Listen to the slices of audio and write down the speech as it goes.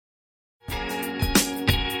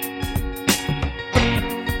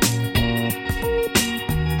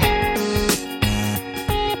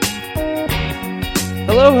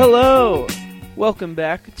Hello, hello! Welcome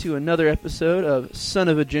back to another episode of Son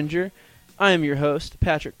of a Ginger. I am your host,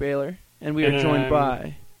 Patrick Baylor, and we are joined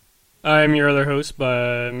by... I'm your other host,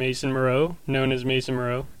 by Mason Moreau, known as Mason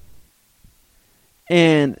Moreau.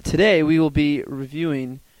 And today we will be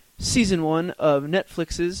reviewing Season 1 of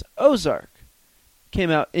Netflix's Ozark.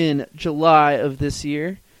 Came out in July of this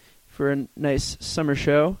year for a nice summer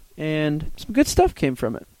show, and some good stuff came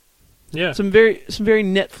from it. Yeah. Some very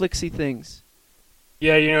Netflixy things.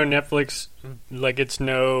 Yeah, you know, Netflix, like, it's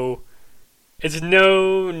no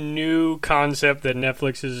new concept that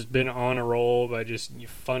Netflix has been on a roll by just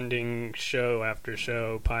funding show after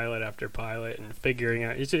show, pilot after pilot, and figuring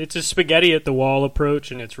out. It's a spaghetti at the wall approach,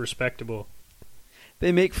 and it's respectable.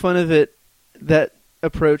 They make fun of it, that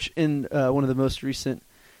approach, in one of the most recent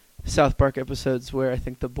South Park episodes where I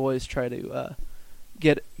think the boys try to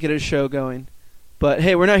get a show going. But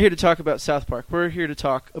hey, we're not here to talk about South Park. We're here to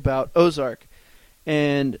talk about Ozark.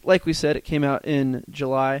 And like we said, it came out in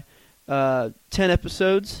July. 10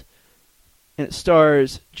 episodes, and it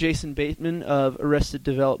stars Jason Bateman of Arrested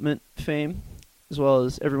Development fame, as well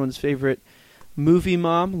as everyone's favorite movie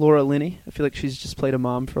mom, Laura Linney. I feel like she's just played a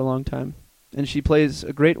mom for a long time. And she plays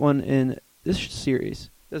a great one in this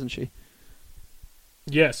series, doesn't she?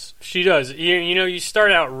 Yes, she does. You know, you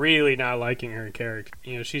start out really not liking her character.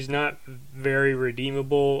 You know, she's not very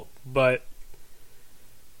redeemable, but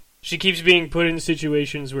she keeps being put in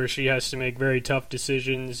situations where she has to make very tough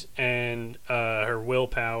decisions, and her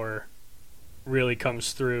willpower really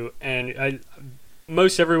comes through. And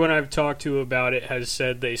most everyone I've talked to about it has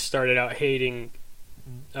said they started out hating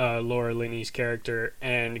Laura Linney's character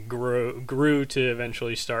and grew to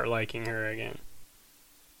eventually start liking her again.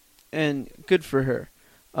 And good for her.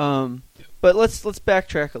 But let's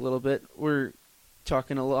backtrack a little bit. We're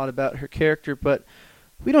talking a lot about her character, but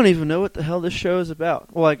we don't even know what the hell this show is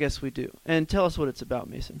about. Well, I guess we do. And tell us what it's about,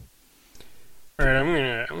 Mason. All right,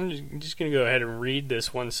 I'm just gonna go ahead and read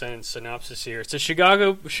this one sentence synopsis here. It's a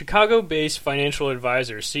Chicago-based financial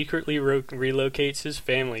advisor secretly relocates his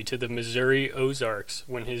family to the Missouri Ozarks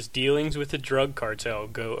when his dealings with the drug cartel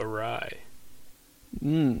go awry.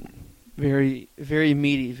 Very, very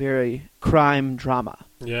meaty, very crime drama.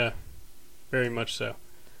 Yeah, very much so.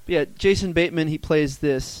 But yeah, Jason Bateman, he plays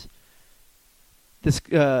this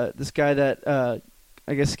guy that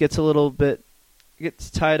I guess gets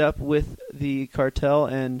tied up with the cartel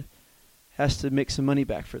and has to make some money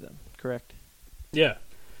back for them. Correct? Yeah,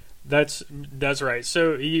 that's right.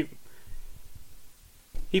 So he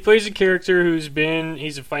plays a character he's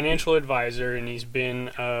a financial advisor, and he's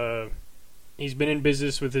been in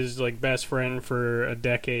business with his best friend for a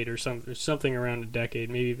decade or something around a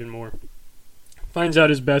decade, maybe even more. Finds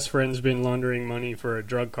out his best friend's been laundering money for a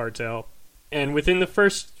drug cartel. And within the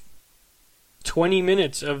first 20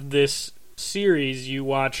 minutes of this series, you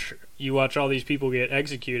watch all these people get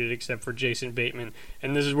executed except for Jason Bateman.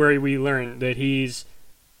 And this is where we learn that he's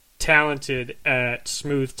talented at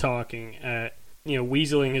smooth talking, at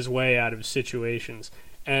weaseling his way out of situations.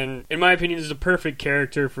 And in my opinion, this is a perfect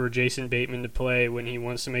character for Jason Bateman to play when he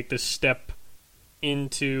wants to make this step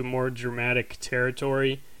into more dramatic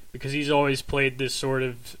territory, because he's always played this sort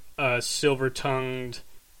of silver-tongued,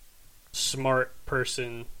 smart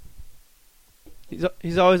person.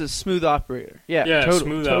 He's always a smooth operator. Yeah,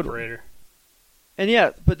 smooth operator. And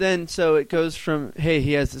yeah, but then so it goes from, hey,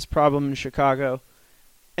 he has this problem in Chicago,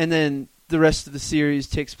 and then the rest of the series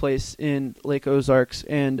takes place in Lake Ozarks,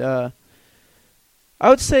 and I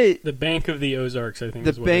would say the Bank of the Ozarks. I think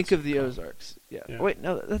the Bank of the Ozarks. Yeah. Wait,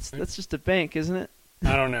 no, that's just a bank, isn't it?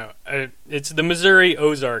 I don't know. It's the Missouri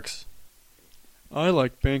Ozarks. I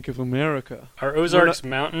like Bank of America. Are Ozarks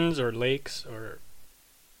mountains or lakes or?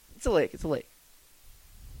 It's a lake. It's a lake.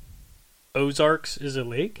 Ozarks is a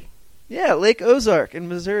lake? Yeah, Lake Ozark in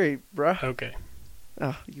Missouri, bruh. Okay.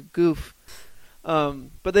 Oh, you goof.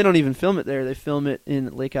 But they don't even film it there. They film it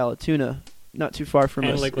in Lake Allatoona, not too far from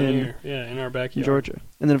us. Lake Lanier. In our backyard. In Georgia.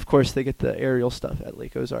 And then, of course, they get the aerial stuff at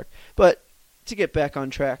Lake Ozark. But to get back on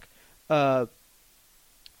track, after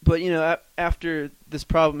this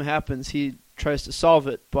problem happens, he tries to solve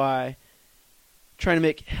it by trying to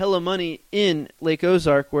make hella money in Lake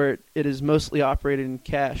Ozark, where it is mostly operated in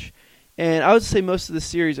cash. And I would say most of the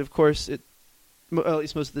series, of course, at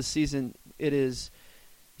least most of the season, it is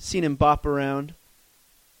seen him bop around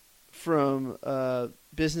from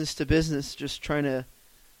business to business, just trying to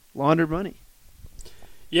launder money.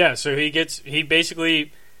 Yeah, so he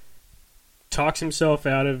basically talks himself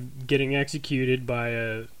out of getting executed by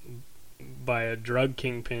a drug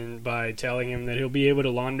kingpin by telling him that he'll be able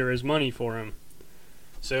to launder his money for him.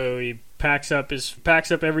 So he packs up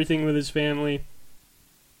everything with his family,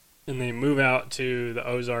 and they move out to the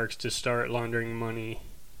Ozarks to start laundering money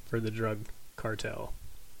for the drug cartel.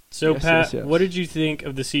 So, Yes, Pat, yes, yes. what did you think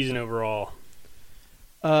of the season overall?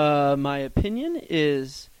 My opinion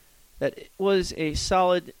is that it was a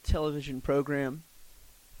solid television program.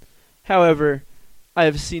 However, I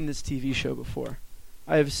have seen this TV show before.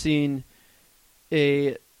 I have seen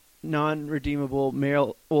a non-redeemable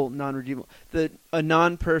male, a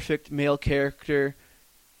non-perfect male character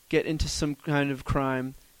get into some kind of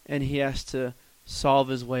crime, and he has to solve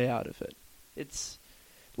his way out of it. It's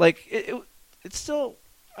like it's still,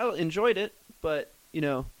 I enjoyed it, but you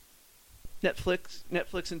know,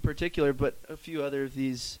 Netflix in particular, but a few other of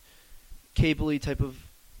these cable-y type of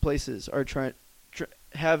places are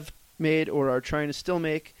have made or are trying to still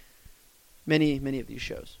make many of these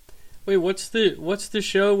shows. Wait, what's the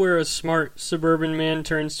show where a smart suburban man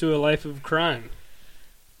turns to a life of crime?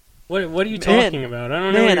 What are you talking about? I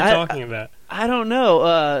don't know what you're talking about. I don't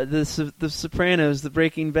know. The Sopranos, the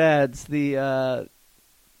Breaking Bads, the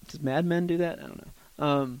does Mad Men do that? I don't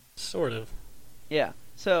know. Sort of. Yeah.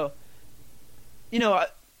 So, you know,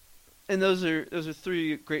 and those are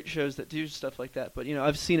three great shows that do stuff like that. But you know,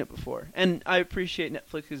 I've seen it before, and I appreciate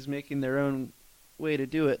Netflix is making their own way to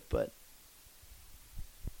do it. But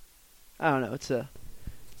I don't know. It's a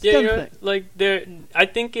you know, thing. Like I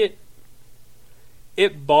think it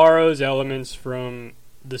borrows elements from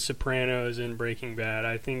The Sopranos and Breaking Bad.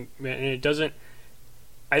 I think, and it doesn't.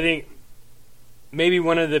 I think maybe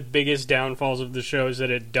one of the biggest downfalls of the show is that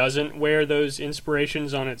it doesn't wear those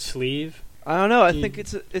inspirations on its sleeve. I don't know. I think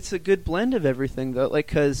it's a good blend of everything though. Like,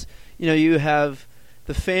 because you know, you have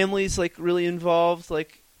the families like really involved,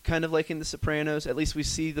 like kind of like in The Sopranos. At least we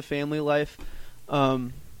see the family life.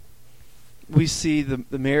 We see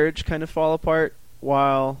the marriage kind of fall apart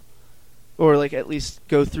or like at least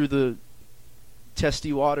go through the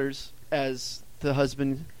testy waters as the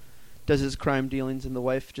husband does his crime dealings, and the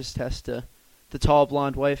wife just has to, the tall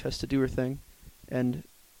blonde wife has to do her thing and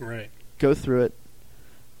go through it.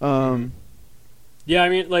 Yeah, I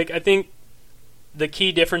mean, like, I think the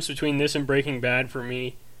key difference between this and Breaking Bad for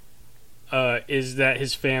me is that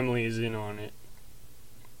his family is in on it.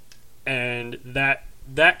 And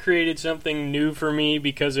that created something new for me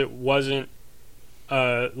because it wasn't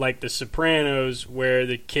like The Sopranos, where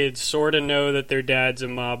the kids sort of know that their dad's a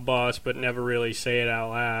mob boss but never really say it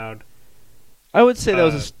out loud. I would say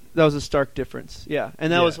that was a stark difference. Yeah,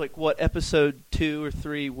 and that was like episode 2 or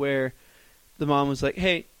 3 where the mom was like,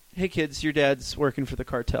 "Hey kids, your dad's working for the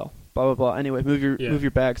cartel." Blah blah blah. Anyway, move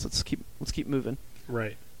your bags. Let's keep moving.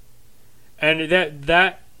 Right. And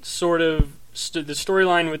that sort of the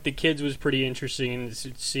storyline with the kids was pretty interesting, and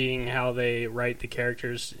seeing how they write the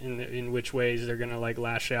characters in which ways they're gonna like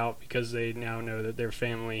lash out because they now know that their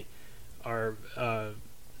family are a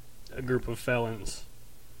group of felons.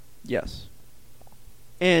 Yes.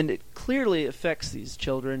 And it clearly affects these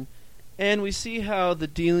children, and we see how the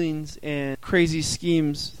dealings and crazy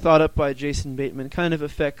schemes thought up by Jason Bateman kind of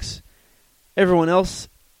affects everyone else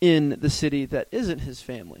in the city that isn't his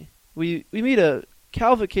family. We meet a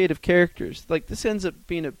cavalcade of characters. Like, this ends up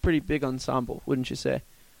being a pretty big ensemble, wouldn't you say?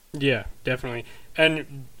 Yeah, definitely.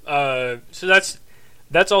 And so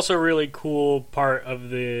that's also a really cool part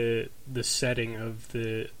of the setting of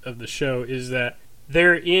the show, is that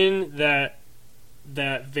they're in that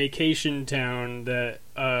vacation town that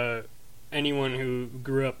anyone who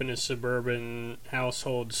grew up in a suburban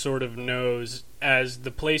household sort of knows as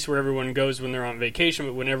the place where everyone goes when they're on vacation,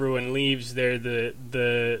 but when everyone leaves, they're the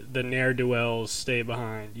ne'er-do-wells stay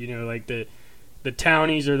behind. You know, like the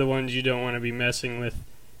townies are the ones you don't want to be messing with,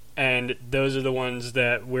 and those are the ones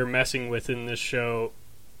that we're messing with in this show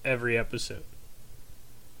every episode.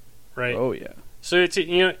 Right? Oh yeah. So it's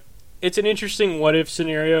an interesting what if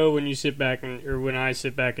scenario when you sit back or when I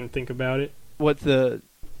sit back and think about it. What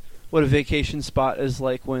a vacation spot is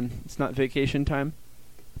like when it's not vacation time.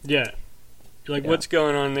 Yeah. Like, what's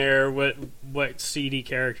going on there? What seedy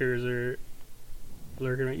characters are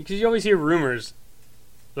lurking around? Because you always hear rumors.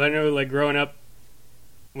 I know, like, growing up,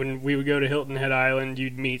 when we would go to Hilton Head Island,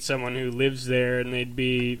 you'd meet someone who lives there, and they'd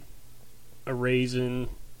be a raisin.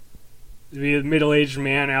 They'd be a middle-aged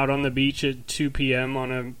man out on the beach at 2 p.m.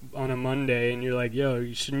 on a Monday, and you're like,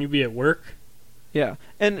 yo, shouldn't you be at work? Yeah.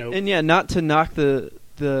 And Nope. and yeah, not to knock the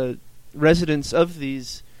residents of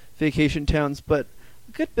these vacation towns, but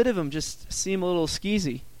a good bit of them just seem a little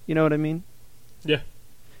skeezy. You know what I mean? Yeah.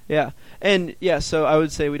 Yeah. And yeah, so I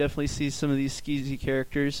would say we definitely see some of these skeezy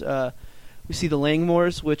characters. We see the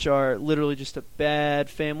Langmores, which are literally just a bad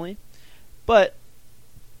family. But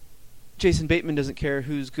Jason Bateman doesn't care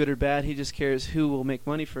who's good or bad. He just cares who will make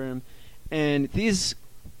money for him. And these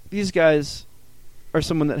guys or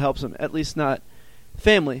someone that helps him. At least not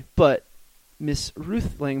family. But Miss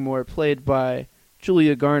Ruth Langmore, played by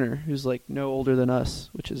Julia Garner, who's like no older than us,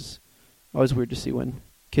 which is always weird to see when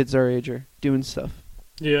kids our age are doing stuff.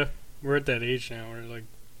 Yeah, we're at that age now where like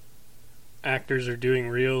actors are doing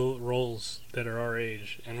real roles that are our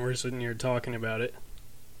age, and we're sitting here talking about it.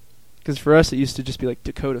 Because for us, it used to just be like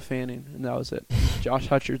Dakota Fanning, and that was it. Josh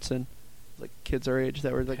Hutcherson, like kids our age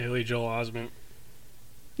that were like Haley Joel Osment.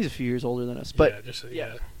 He's a few years older than us, but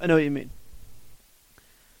yeah, I know what you mean.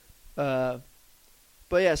 But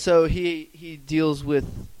yeah, so he deals with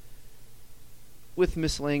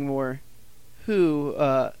Miss Langmore, who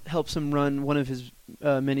helps him run one of his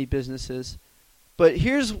many businesses. But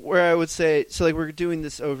here's where I would say, so like we're doing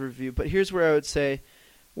this overview, but here's where I would say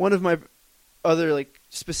one of my other like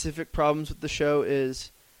specific problems with the show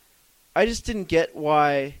is I just didn't get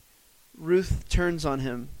why Ruth turns on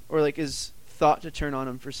him, or like is thought to turn on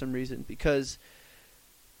him for some reason. Because,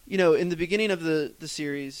 you know, in the beginning of the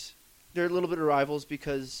series, they're a little bit of rivals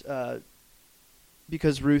because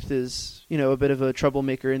Ruth is, you know, a bit of a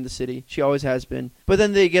troublemaker in the city. She always has been. But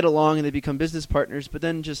then they get along and they become business partners. But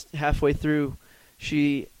then just halfway through,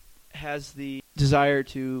 she has the desire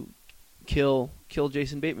to kill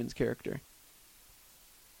Jason Bateman's character.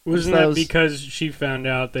 Wasn't that because she found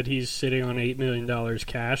out that he's sitting on $8 million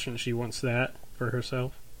cash and she wants that for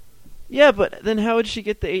herself? Yeah, but then how would she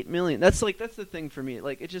get the $8 million? That's the thing for me.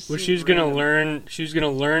 Like, it just well, she was gonna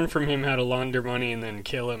learn from him how to launder money and then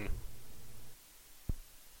kill him.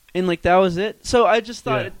 And like that was it. So I just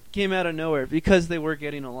thought it came out of nowhere because they were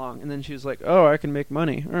getting along, and then she was like, "Oh, I can make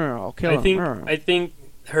money. I'll kill him." I think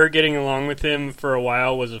her getting along with him for a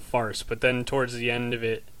while was a farce, but then towards the end of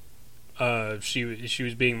it, she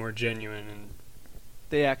was being more genuine, and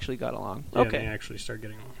they actually got along. Yeah, okay, they actually started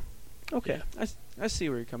getting along. Okay, yeah. I see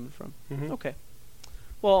where you're coming from. Mm-hmm. Okay,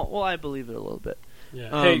 well, I believe it a little bit. Yeah.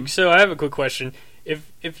 Hey, so I have a quick question.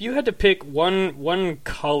 If you had to pick one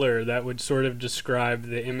color that would sort of describe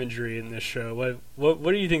the imagery in this show, what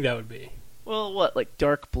do you think that would be? Well, what, like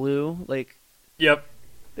dark blue? Like, yep.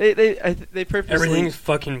 They purposely everything's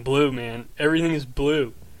fucking blue, man. Everything is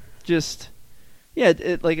blue. Just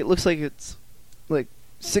it looks like it's like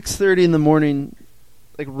 6:30 in the morning,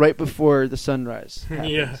 like right before the sunrise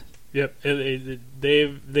happens. Yeah. Yep.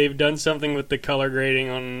 They've done something with the color grading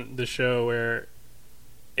on the show where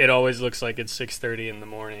it always looks like it's 6:30 in the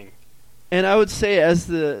morning. And I would say as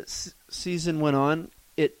the season went on,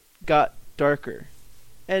 it got darker.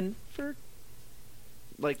 And for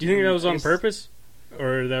like, do you think that was on purpose,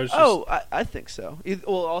 or that was just? Oh, I think so.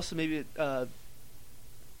 Well, also maybe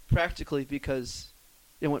practically because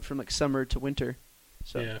it went from like summer to winter.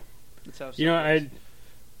 So yeah, that's how. You know,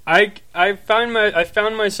 I found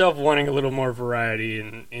myself wanting a little more variety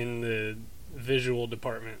in the visual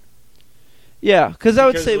department. Yeah, because I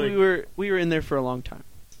would say like, we were in there for a long time,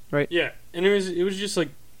 right? Yeah, and it was just like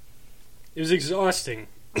it was exhausting.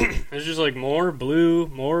 It was just like more blue,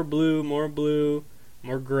 more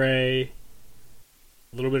gray,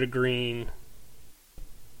 a little bit of green,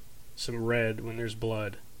 some red when there's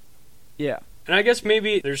blood. Yeah. And I guess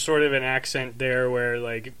maybe there's sort of an accent there where,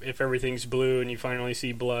 like, if everything's blue and you finally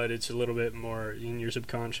see blood, it's a little bit more, in your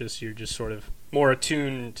subconscious, you're just sort of more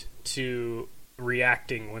attuned to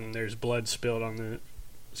reacting when there's blood spilled on the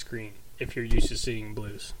screen, if you're used to seeing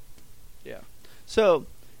blues. Yeah. So,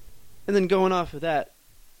 and then going off of that,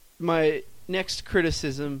 my next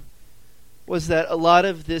criticism was that a lot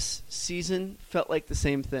of this season felt like the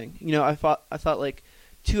same thing. You know, I thought like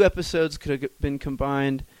 2 episodes could have been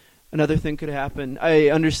combined. Another thing could happen. I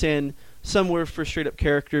understand some were for straight up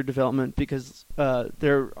character development because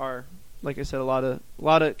there are, like I said, a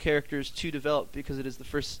lot of characters to develop because it is the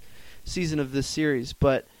first season of this series.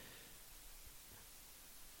 But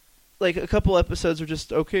like a couple episodes were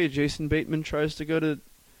just okay. Jason Bateman tries to go to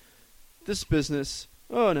this business.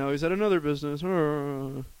 Oh, now he's at another business. I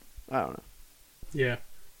don't know. Yeah,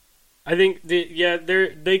 I think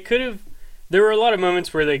they could have. There were a lot of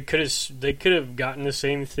moments where they could have gotten the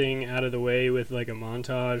same thing out of the way with like a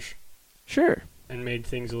montage, sure, and made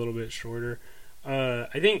things a little bit shorter. I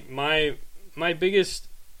think my biggest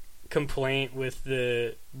complaint with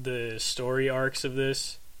the story arcs of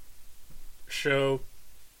this show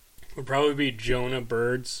would probably be Jonah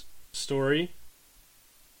Bird's story,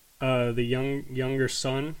 the younger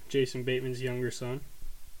son, Jason Bateman's younger son.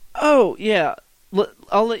 Oh yeah.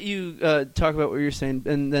 I'll let you talk about what you're saying,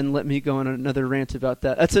 and then let me go on another rant about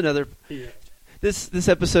that. That's another. Yeah. This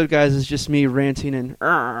episode, guys, is just me ranting and.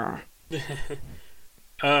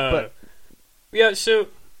 But yeah, so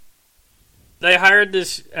they hired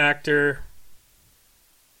this actor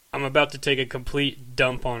I'm about to take a complete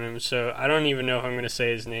dump on him, so I don't even know if I'm going to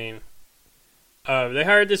say his name. They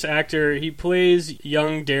hired this actor. He plays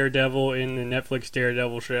young Daredevil in the Netflix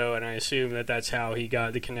Daredevil show, and I assume that that's how he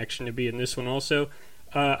got the connection to be in this one also.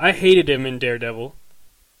 I hated him in Daredevil.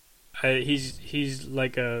 He's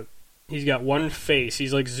got one face.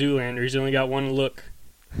 He's like Zoolander. He's only got one look.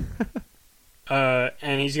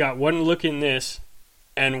 And he's got one look in this,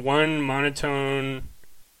 and one monotone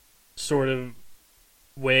sort of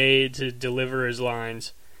way to deliver his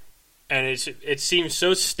lines. And it seems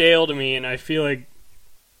so stale to me, and I feel like,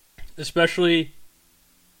 especially,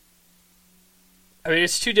 I mean,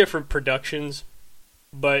 it's two different productions,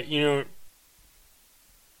 but, you know,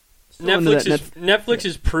 Netflix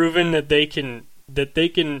has proven that they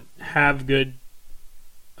can have good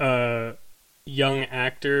young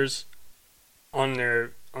actors on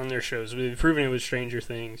their shows. They've proven it with Stranger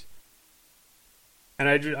Things. And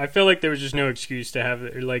I feel like there was just no excuse to have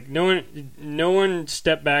it. Like, no one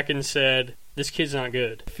stepped back and said, this kid's not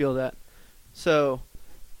good. I feel that. So,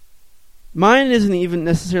 mine isn't even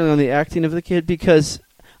necessarily on the acting of the kid, because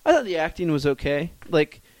I thought the acting was okay.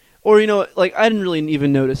 Like, or, you know, like, I didn't really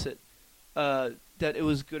even notice it, that it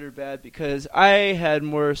was good or bad, because I had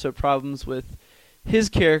more so problems with his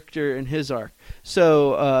character and his arc.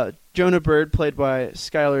 So, Jonah Bird, played by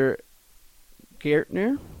Skylar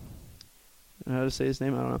Gartner. How to say his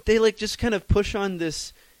name? I don't know. They like just kind of push on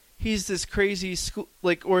this. He's this crazy school,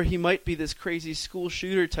 like, or he might be this crazy school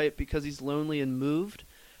shooter type because he's lonely and moved.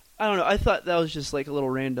 I don't know. I thought that was just like a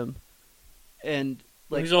little random, and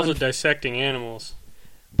like he's also dissecting animals.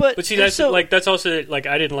 But see, that's so, like, that's also like,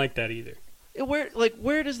 I didn't like that either.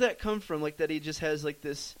 Where does that come from? Like, that he just has like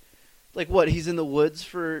this, like, what, he's in the woods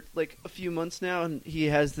for like a few months now, and he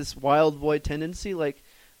has this wild boy tendency. Like,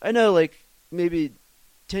 I know, like, maybe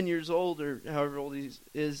 10 years old or however old he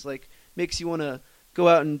is, like, makes you want to go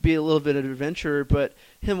out and be a little bit of an adventurer, but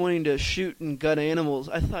him wanting to shoot and gut animals,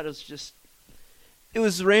 I thought it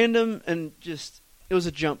was random, and just, it was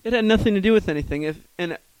a jump. It had nothing to do with anything,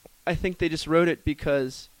 and I think they just wrote it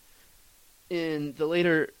because in the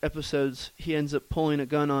later episodes, he ends up pulling a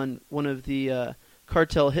gun on one of the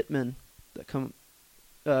cartel hitmen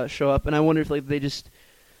that show up, and I wonder if, like, they just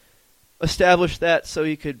established that so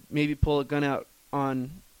he could maybe pull a gun out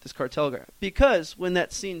on this cartel guy. Because when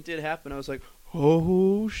that scene did happen, I was like,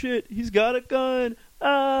 oh shit, he's got a gun,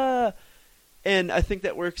 ah! And I think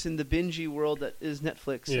that works in the Benji world that is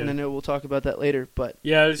Netflix, and I know we'll talk about that later, but...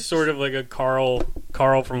 Yeah, it's sort of like a Carl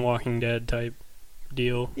from Walking Dead type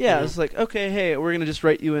deal. Yeah, it's like, okay, hey, we're gonna just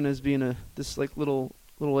write you in as being this like little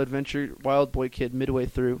adventure wild boy kid midway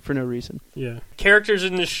through for no reason. Yeah. Characters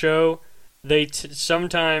in this show,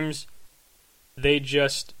 sometimes they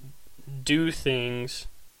just do things,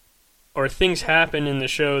 or things happen in the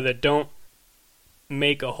show that don't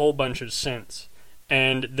make a whole bunch of sense,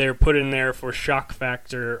 and they're put in there for shock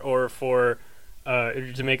factor, or for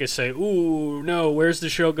to make us say, ooh, no, where's the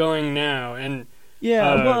show going now? And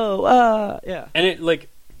yeah. And it, like,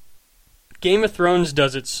 Game of Thrones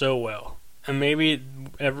does it so well, and maybe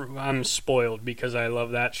I'm spoiled because I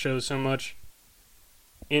love that show so much,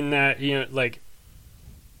 in that, you know, like,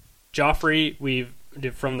 Joffrey,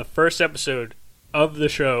 from the first episode of the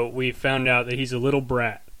show, we found out that he's a little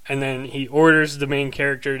brat. And then he orders the main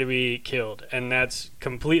character to be killed. And that's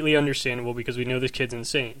completely understandable because we know this kid's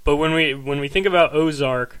insane. But when we think about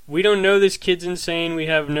Ozark, we don't know this kid's insane. We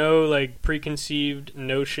have no, like, preconceived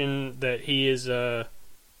notion that he is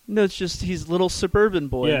No, it's just he's little suburban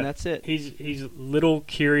boy, and that's it. He's little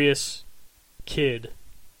curious kid.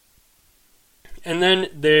 And then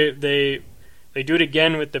they do it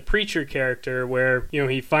again with the preacher character, where, you know,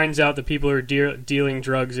 he finds out that people are dealing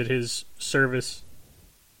drugs at his service,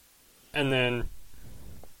 and then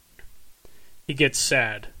he gets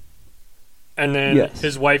sad, and then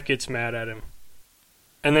his wife gets mad at him,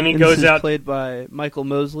 and then he goes out. Played by Michael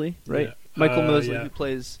Mosley, right? Yeah. Michael Mosley, who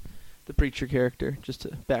plays the preacher character. Just to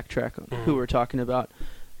backtrack on who we're talking about,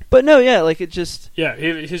 but no, like, it just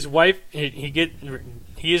his wife he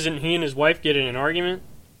and his wife get in an argument.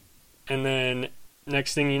 And then,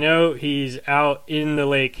 next thing you know, he's out in the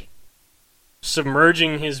lake,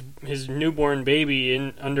 submerging his newborn baby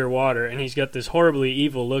in underwater, and he's got this horribly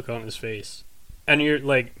evil look on his face. And you're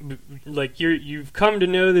you've come to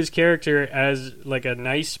know this character as, like, a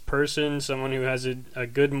nice person, someone who has a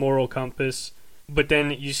good moral compass. But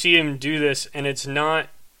then you see him do this, and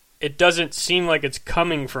it doesn't seem like it's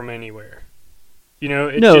coming from anywhere. You know,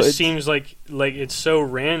 it seems like it's so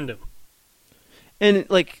random. And,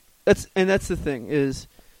 like, that's the thing, is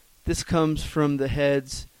this comes from the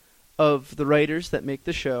heads of the writers that make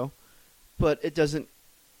the show, but it doesn't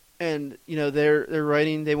and they're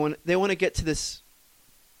writing. They want to get to this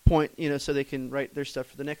point, so they can write their stuff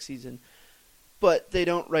for the next season, but they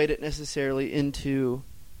don't write it necessarily into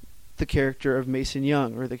the character of Mason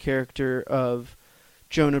Young or the character of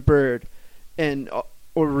Jonah Bird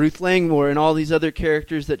or Ruth Langmore and all these other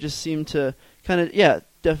characters that just seem to kind of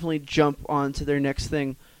definitely jump onto their next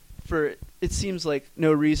thing for it seems like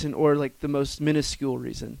no reason, or like the most minuscule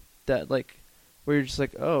reason, that like where you're just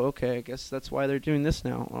like, oh, okay, I guess that's why they're doing this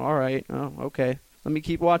now. All right, oh, okay, let me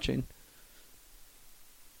keep watching.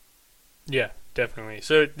 Yeah, definitely.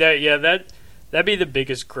 So that'd be the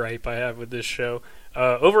biggest gripe I have with this show.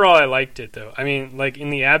 Overall, I liked it, though. I mean, like, in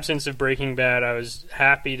the absence of Breaking Bad, I was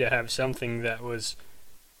happy to have something that was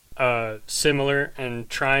similar and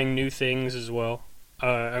trying new things as well.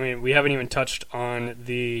 I mean, we haven't even touched on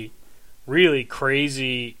the really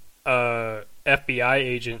crazy FBI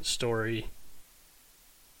agent story.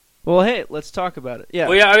 Well, hey, let's talk about it. Yeah.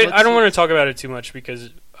 Well, yeah, I don't want to talk about it too much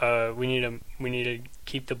because we need to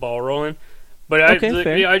keep the ball rolling. But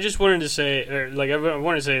I just wanted to say, I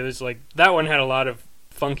want to say this, like, that one had a lot of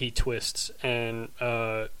funky twists, and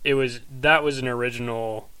that was an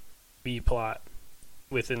original B plot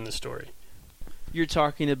within the story. You're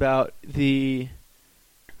talking about the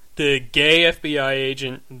gay FBI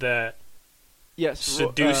agent that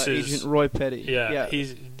seduces Agent Roy Petty. Yeah,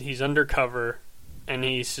 he's undercover, and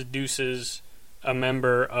he seduces a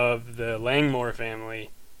member of the Langmore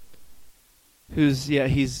family. He's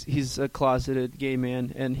a closeted gay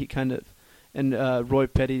man, and Roy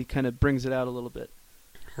Petty kind of brings it out a little bit,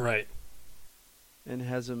 right? And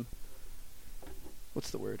has him,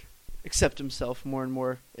 what's the word? Accept himself more and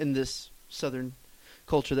more in this Southern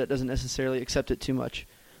culture that doesn't necessarily accept it too much.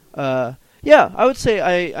 I would say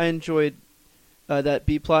I enjoyed that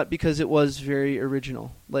B plot because it was very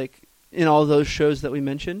original. Like in all those shows that we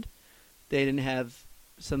mentioned, they didn't have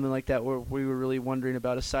something like that where we were really wondering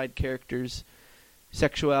about a side character's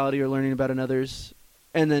sexuality or learning about another's,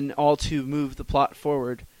 and then all to move the plot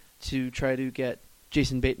forward to try to get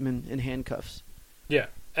Jason Bateman in handcuffs. Yeah,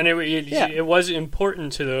 and it was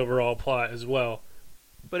important to the overall plot as well.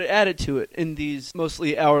 But it added to it in these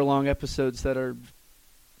mostly hour-long episodes that are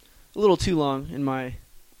a little too long in my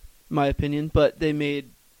opinion, but they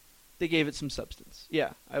gave it some substance.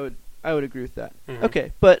 Yeah, I would agree with that. Mm-hmm.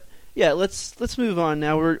 Okay, but yeah, let's move on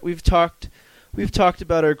now. We've talked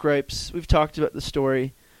about our gripes. We've talked about the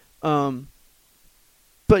story. But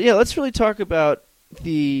yeah, let's really talk about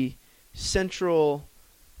the central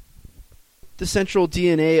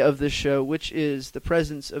DNA of this show, which is the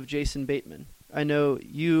presence of Jason Bateman. I know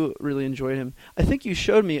you really enjoyed him. I think you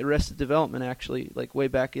showed me Arrested Development, actually, like way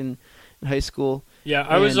back in high school. Yeah,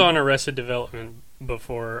 I was on Arrested Development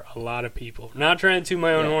before a lot of people. Not trying to toot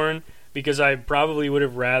my own horn, because I probably would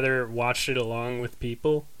have rather watched it along with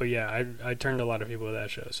people. But yeah, I turned a lot of people to that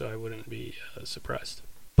show, so I wouldn't be surprised.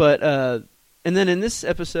 But and then in this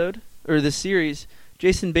episode, or this series,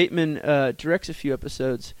 Jason Bateman directs a few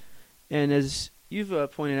episodes. And as you've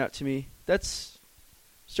pointed out to me, that's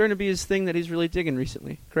starting to be his thing that he's really digging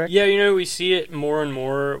recently, correct? Yeah, we see it more and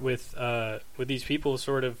more with these people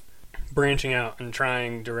sort of branching out and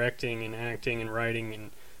trying directing and acting and writing.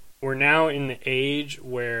 And we're now in the age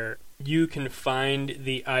where you can find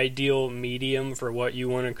the ideal medium for what you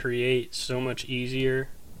want to create so much easier.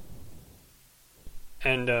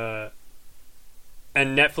 And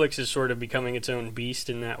Netflix is sort of becoming its own beast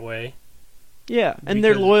in that way. Yeah, and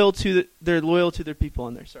they're loyal to their people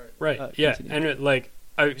on there. Sorry. Right. Yeah, continue.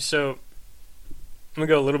 So I'm gonna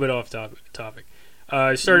go a little bit off topic.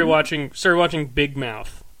 I started watching Big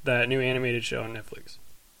Mouth, that new animated show on Netflix.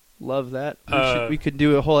 Love that. We could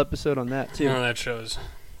do a whole episode on that too. No, that show's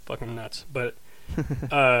fucking nuts. But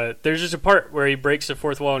there's just a part where he breaks the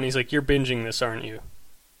fourth wall and he's like, "You're binging this, aren't you?"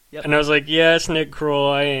 Yep. And I was like, "Yes, Nick Kroll,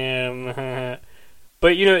 I am."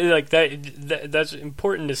 But like that's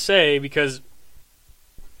important to say because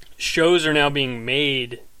shows are now being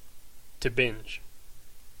made to binge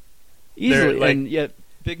easily, and yet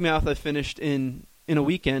Big Mouth I finished in a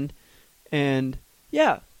weekend, and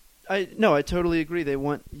yeah, I totally agree. They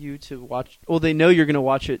want you to watch. Well, they know you're going to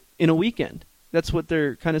watch it in a weekend. That's what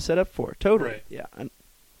they're kind of set up for. Totally, right. Yeah.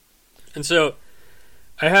 And so,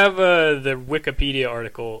 I have the Wikipedia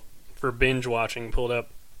article for binge watching pulled up.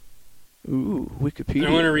 Ooh, Wikipedia.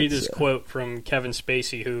 I want to read this quote from Kevin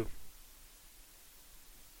Spacey, who,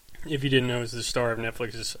 if you didn't know, is the star of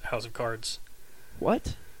Netflix's House of Cards.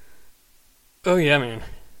 What? Oh, yeah, man.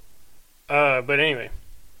 But anyway.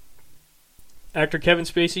 Actor Kevin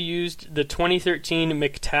Spacey used the 2013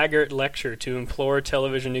 McTaggart Lecture to implore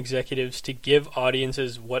television executives to give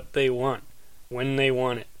audiences what they want, when they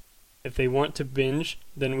want it. If they want to binge,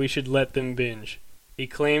 then we should let them binge. He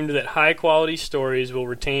claimed that high-quality stories will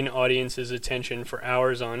retain audiences' attention for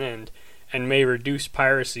hours on end and may reduce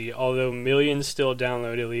piracy, although millions still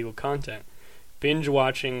download illegal content.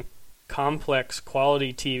 Binge-watching complex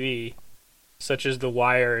quality TV, such as The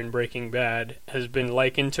Wire and Breaking Bad, has been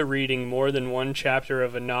likened to reading more than one chapter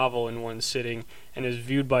of a novel in one sitting and is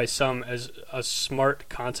viewed by some as a smart,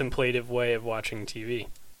 contemplative way of watching TV.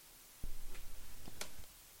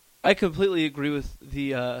 I completely agree with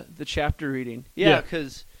the chapter reading. Yeah,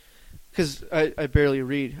 because I barely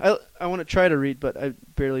read. I want to try to read, but I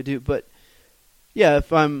barely do. But yeah,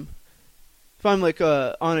 if I'm like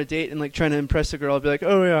on a date and like trying to impress a girl, I'll be like,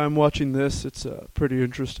 oh yeah, I'm watching this. It's pretty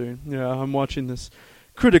interesting. Yeah, I'm watching this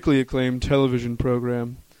critically acclaimed television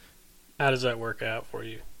program. How does that work out for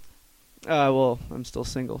you? Well, I'm still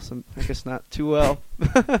single, so I guess not too well.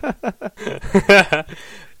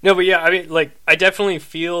 No, but yeah, I mean, like, I definitely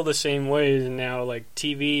feel the same way now. Like,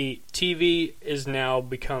 TV is now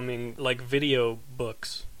becoming like video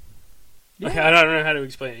books. Yeah. Like, I don't know how to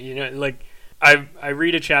explain it. You know, like, I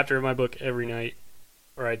read a chapter of my book every night,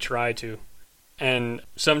 or I try to, and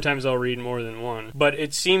sometimes I'll read more than one. But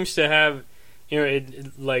it seems to have, you know,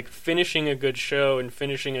 like finishing a good show and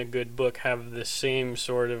finishing a good book have the same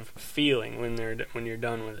sort of feeling when you're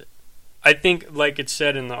done with it. I think, like it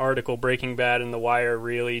said in the article, Breaking Bad and The Wire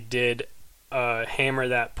really did hammer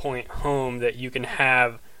that point home that you can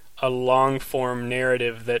have a long-form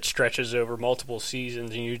narrative that stretches over multiple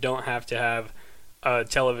seasons, and you don't have to have a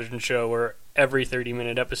television show where every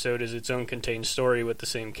 30-minute episode is its own contained story with the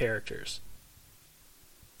same characters.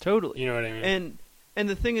 Totally. You know what I mean? And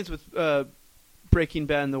the thing is with Breaking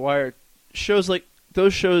Bad and The Wire, shows like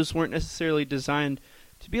those shows weren't necessarily designed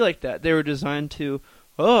to be like that. They were designed to,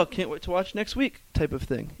 oh, can't wait to watch next week type of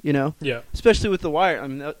thing, you know? Yeah. Especially with The Wire. I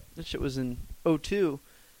mean, that shit was in 2002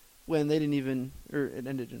 when they didn't even, or it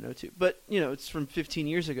ended in 2002. But, you know, it's from 15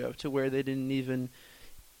 years ago to where they didn't even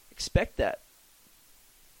expect that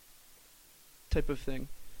type of thing.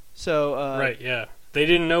 So, right, yeah. They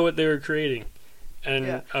didn't know what they were creating. And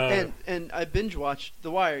yeah. And I binge watched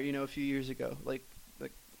The Wire, you know, a few years ago. Like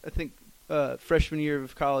I think freshman year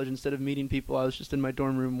of college, instead of meeting people, I was just in my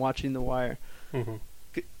dorm room watching The Wire. Mm-hmm.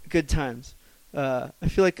 Good times. I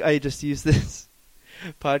feel like I just use this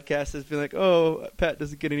podcast as being like, oh, Pat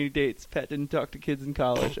doesn't get any dates. Pat didn't talk to kids in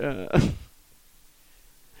college.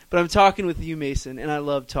 But I'm talking with you, Mason, and I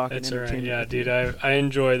love talking entertainment. That's all right. Yeah, dude, I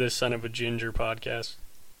enjoy this Son of a Ginger podcast.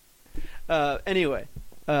 Anyway,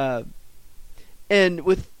 and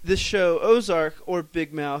with this show, Ozark or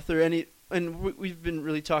Big Mouth or any, and we've been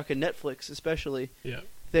really talking Netflix especially. Yeah.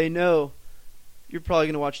 They know you're probably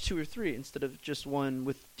going to watch 2 or 3 instead of just one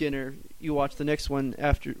with dinner. You watch the next one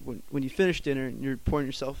after when you finish dinner and you're pouring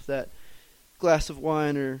yourself that glass of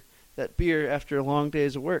wine or that beer after a long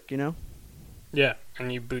days of work, you know? Yeah,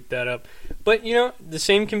 and you boot that up. But, you know, the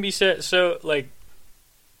same can be said. So, like,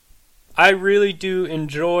 I really do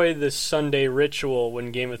enjoy the Sunday ritual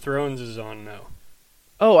when Game of Thrones is on, though.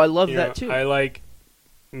 Oh, I love that, too. I like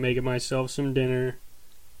making myself some dinner,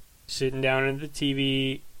 sitting down at the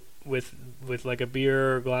TV with like a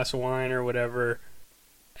beer or a glass of wine or whatever,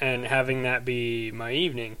 and having that be my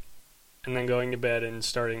evening, and then going to bed and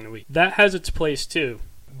starting the week. That has its place, too.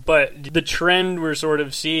 But the trend we're sort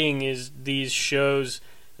of seeing is these shows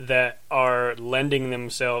that are lending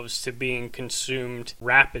themselves to being consumed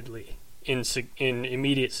rapidly in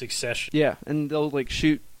immediate succession. Yeah, and they'll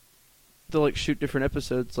shoot different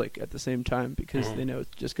episodes like at the same time because they know it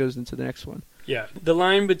just goes into the next one. Yeah, the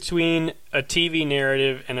line between a TV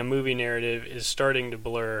narrative and a movie narrative is starting to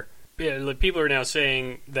blur. Yeah, people are now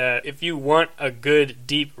saying that if you want a good,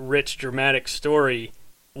 deep, rich, dramatic story,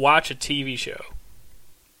 watch a TV show.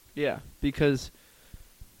 Yeah, because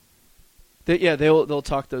they'll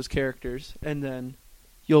talk those characters, and then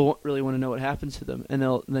you'll really want to know what happens to them, and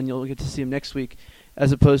then you'll get to see them next week,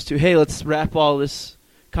 as opposed to, hey, let's wrap all this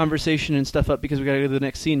conversation and stuff up because we got to go to the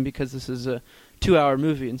next scene because this is a 2-hour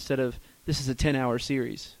movie instead of this is a 10-hour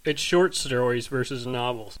series. It's short stories versus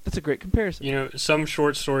novels. That's a great comparison. You know, some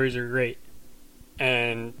short stories are great,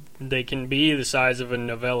 and they can be the size of a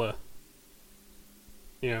novella.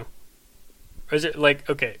 You know. Is it like,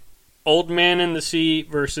 okay, Old Man and the Sea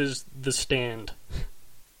versus The Stand?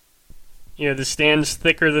 You know, The Stand's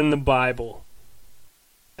thicker than the Bible.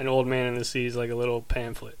 And Old Man and the Sea is like a little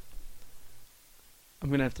pamphlet. I'm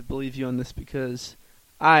going to have to believe you on this because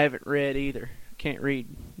I haven't read either. Can't read,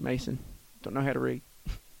 Mason. Don't know how to read.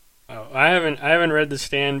 Oh, I haven't read The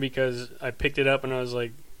Stand because I picked it up and I was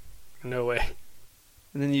like, no way.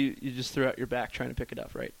 And then you just threw out your back trying to pick it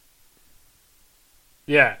up, right?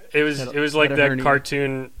 Yeah, it was like that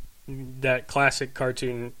cartoon that classic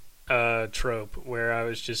cartoon trope where I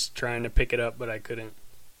was just trying to pick it up but I couldn't.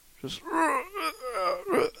 Just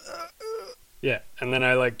Yeah, and then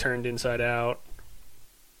I like turned inside out.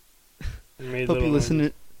 And made hope little you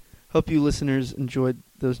noises. hope you listeners enjoyed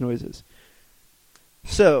those noises.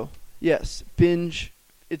 So, yes,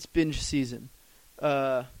 it's binge season.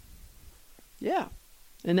 Yeah.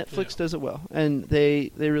 And Netflix does it well, and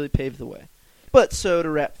they really paved the way. But so to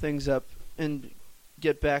wrap things up and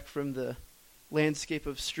get back from the landscape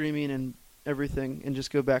of streaming and everything and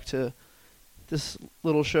just go back to this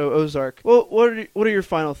little show Ozark. Well, what are your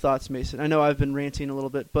final thoughts, Mason? I know I've been ranting a little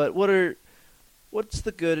bit, but what's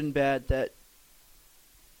the good and bad that...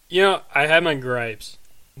 I had my gripes,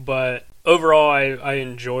 but overall I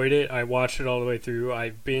enjoyed it. I watched it all the way through.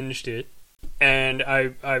 I binged it, and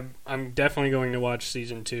I'm definitely going to watch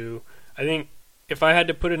season 2. I think if I had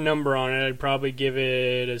to put a number on it, I'd probably give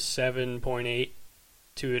it a 7.8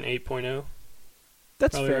 to an 8.0.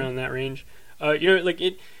 That's probably fair. around that range.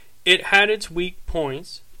 It had its weak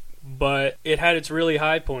points, but it had its really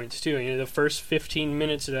high points too. The first 15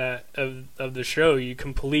 minutes of the show, you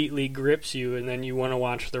completely grips you, and then you want to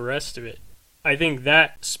watch the rest of it. I think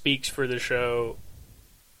that speaks for the show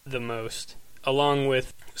the most, along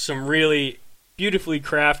with some really beautifully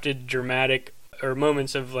crafted dramatic or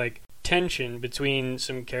moments of like tension between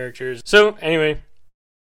some characters. So anyway,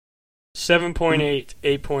 7.8,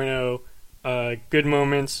 8.0, good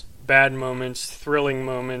moments, bad moments, thrilling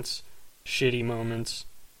moments, shitty moments.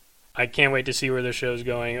 I can't wait to see where the show's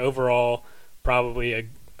going. Overall, probably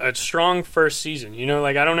a strong first season.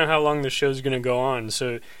 I don't know how long the show's going to go on,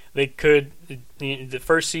 so they could... The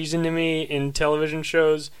first season to me in television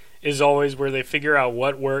shows is always where they figure out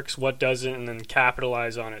what works, what doesn't, and then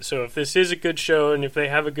capitalize on it. So if this is a good show, and if they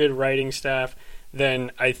have a good writing staff,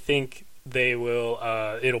 then I think they will...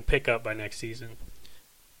 it'll pick up by next season.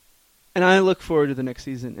 And I look forward to the next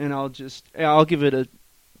season, and I'll give it a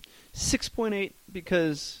 6.8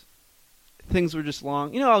 because things were just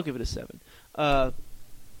long. I'll give it a 7.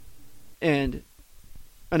 And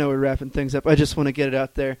I know we're wrapping things up. I just want to get it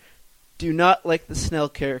out there. Do not like the Snell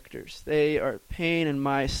characters. They are pain in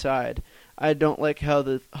my side. I don't like how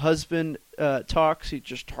the husband talks. He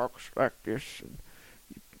just talks like this, and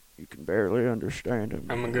you can barely understand him.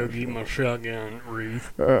 I'm going to go get my shotgun,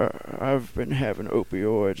 Ruth. I've been having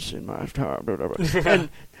opioids in my time. And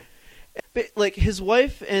like his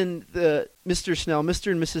wife and the Mr.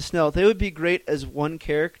 and Mrs. Snell, they would be great as one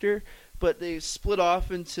character, but they split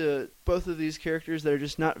off into both of these characters that are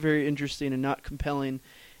just not very interesting and not compelling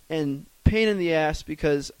and pain in the ass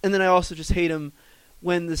and then I also just hate him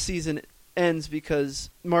when the season ends because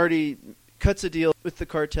Marty cuts a deal with the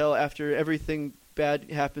cartel after everything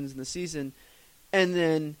bad happens in the season, and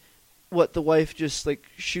then the wife just like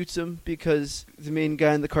shoots him because the main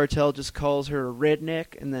guy in the cartel just calls her a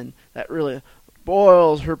redneck, and then that really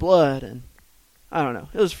boils her blood, and I don't know.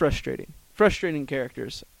 It was frustrating. Frustrating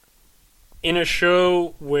characters. In a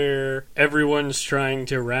show where everyone's trying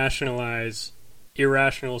to rationalize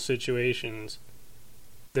irrational situations,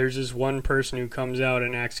 there's this one person who comes out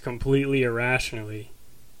and acts completely irrationally.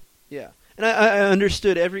 Yeah. And I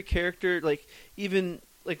understood every character, like even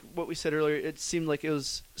like what we said earlier, it seemed like it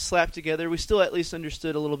was slapped together. We still at least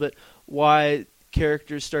understood a little bit why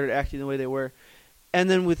characters started acting the way they were. And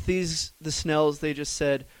then with the Snells, they just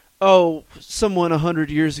said, oh, someone 100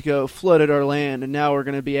 years ago flooded our land, and now we're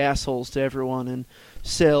going to be assholes to everyone and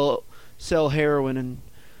sell heroin and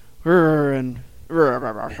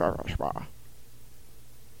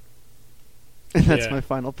that's my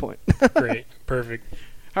final point. Great. Perfect.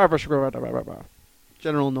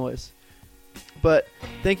 General noise. But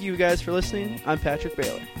thank you guys for listening. I'm Patrick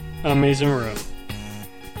Baylor. I'm Mason Moreau.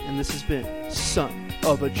 And this has been Son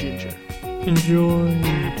of a Ginger.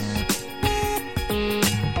 Enjoy.